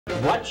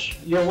watch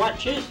your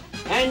watches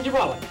and your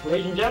wallet.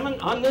 Ladies and gentlemen,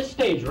 on this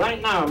stage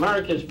right now,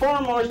 America's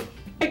foremost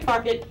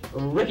pickpocket,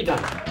 Ricki Dunn.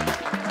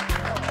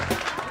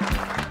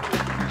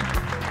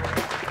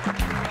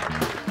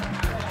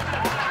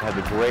 I had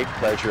the great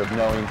pleasure of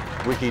knowing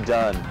Ricki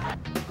Dunn.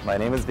 My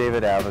name is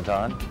David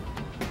Avadon.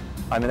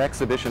 I'm an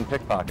exhibition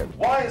pickpocket.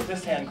 Why is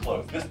this hand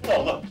closed?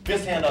 No, look,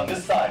 this hand on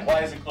this side.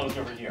 Why is it closed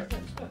over here?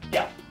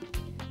 Yeah.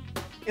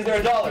 Is there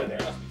a dollar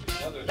there?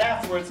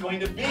 That's where it's going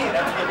to be.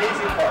 That's the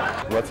amazing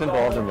part. What's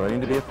involved in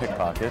learning to be a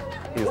pickpocket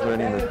is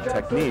learning the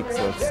techniques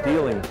of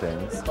stealing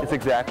things. It's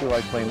exactly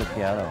like playing the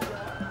piano.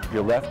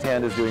 Your left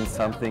hand is doing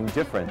something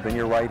different than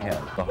your right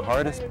hand. The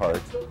hardest part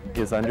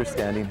is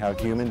understanding how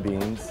human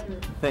beings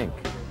think.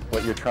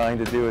 What you're trying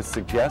to do is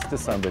suggest to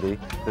somebody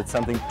that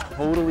something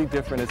totally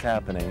different is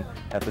happening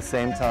at the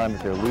same time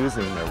that they're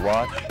losing their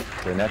watch,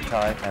 their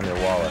necktie, and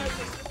their wallet.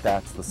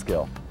 That's the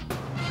skill.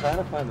 I'm trying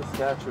to find the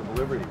Statue of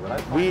Liberty.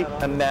 We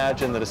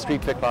imagine that a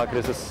street pickpocket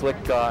is a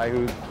slick guy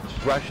who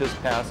brushes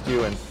past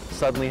you and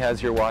suddenly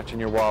has your watch and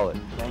your wallet.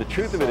 The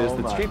truth of it is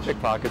that street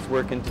pickpockets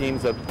work in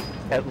teams of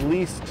at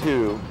least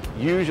 2,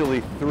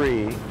 usually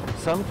 3,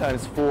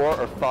 sometimes 4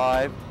 or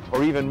 5,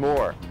 or even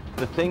more.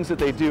 The things that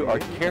they do are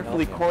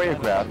carefully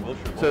choreographed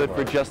so that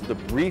for just the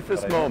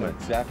briefest moment,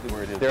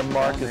 their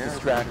mark is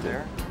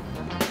distracted.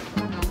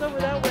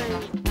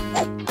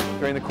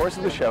 During the course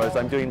of the show, as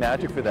I'm doing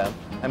magic for them,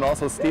 I'm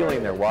also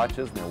stealing their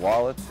watches, and their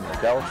wallets, and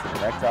their belts, and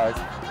their neckties,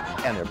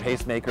 and their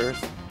pacemakers,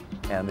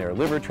 and their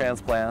liver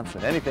transplants,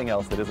 and anything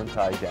else that isn't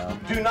tied down.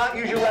 Do not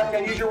use your left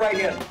hand, use your right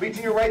hand. Reach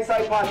in your right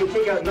side pocket,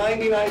 take out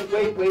 99,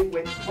 wait.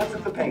 What's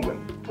it, the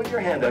penguin? Put your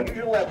hand down, use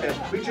your left hand.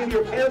 Reach into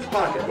your pants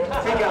pocket,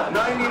 take out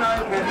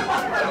 99 pennies.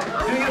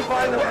 Do you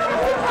find the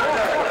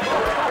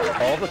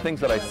pennies? All the things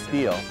that I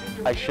steal,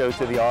 I show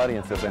to the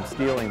audience as I'm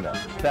stealing them.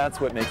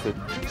 That's what makes it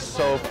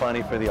so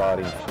funny for the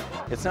audience.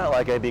 It's not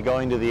like I'd be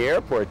going to the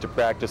airport to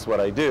practice what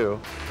I do.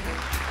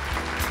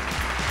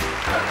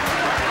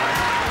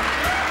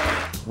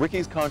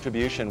 Ricki's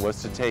contribution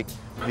was to take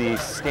the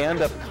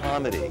stand-up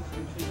comedy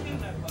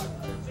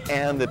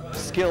and the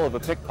skill of a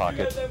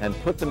pickpocket and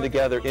put them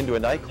together into a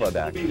nightclub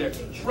act.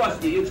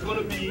 Trust me, it's going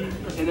to be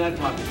in that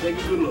pocket. Take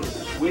a good look.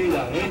 Wait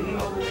out.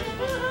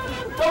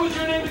 What was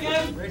your name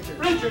again? Richard.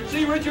 Richard.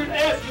 See, Richard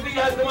asked if he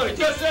has the money.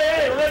 Just say,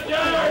 hey,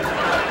 Richard!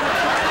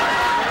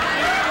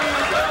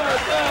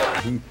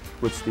 He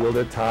would steal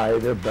their tie,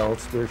 their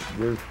belts, their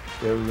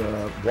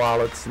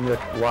wallets, and their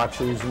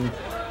watches, and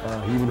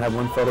he even had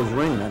one fellow's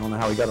ring. I don't know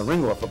how he got a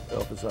ring off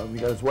his, he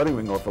got his wedding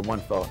ring off of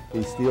one fellow.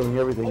 He's stealing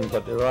everything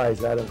but their eyes.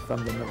 That is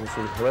something that was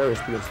sort of hilarious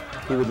because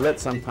he would let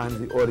sometimes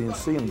the audience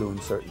see him doing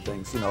certain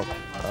things, you know,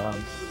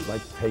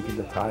 like taking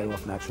the tie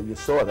off. Naturally, you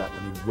saw that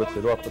when he whipped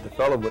it off, but the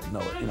fellow wouldn't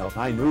know it. You know, if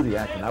I knew the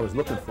act and I was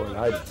looking for it,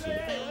 I didn't see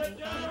it.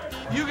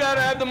 You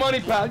gotta have the money,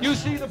 pal. You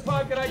see the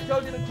pocket I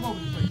told you to come over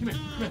this way. Come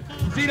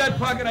here. See that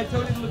pocket I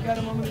told you to look at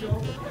a moment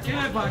ago? In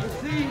that pocket,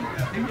 see?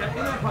 In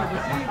that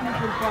pocket, see if you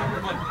can find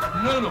the money.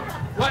 No.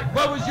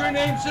 What was your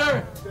name,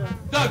 sir?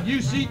 Doug.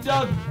 You see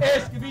Doug?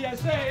 Ask if he has.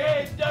 Say,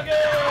 hey, Dougie!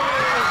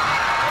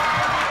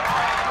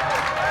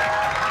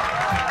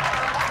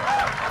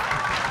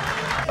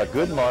 A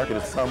good market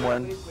is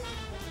someone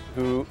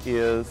who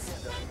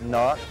is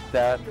not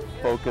that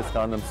focused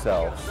on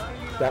themselves.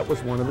 That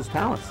was one of his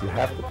talents. You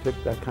have to pick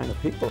that kind of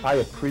people. I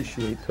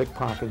appreciate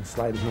pickpocket and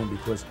sleight of hand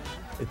because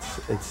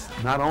it's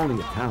not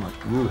only a talent,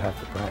 you have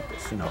to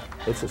practice, you know.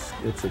 It's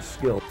a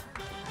skill.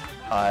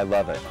 I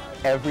love it.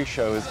 Every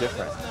show is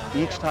different.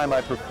 Each time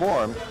I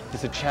perform,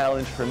 it's a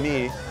challenge for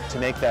me to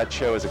make that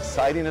show as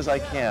exciting as I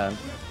can,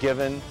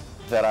 given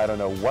that I don't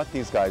know what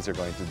these guys are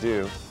going to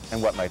do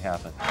and what might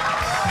happen.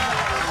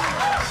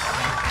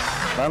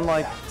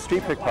 Unlike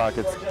street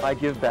pickpockets, I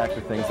give back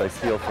the things I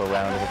steal for a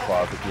round of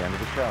applause at the end of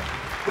the show.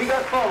 We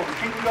got phones.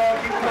 Keep them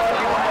going, keep them going,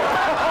 keep them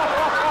going.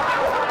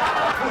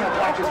 We have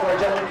watches for our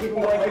gentlemen. Keep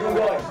them going, keep them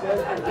going.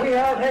 We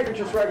have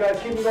handkerchiefs for our guys.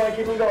 Keep them going,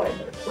 keep them going.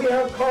 We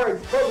have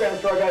cards,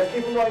 programs for our guys.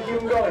 Keep them going, keep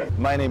them going.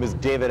 My name is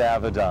David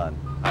Avadon.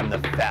 I'm the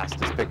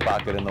fastest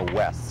pickpocket in the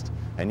West,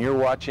 and you're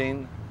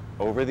watching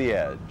Over the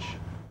Edge.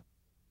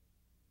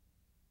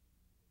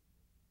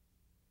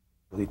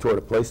 He tore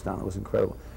the place down. It was incredible.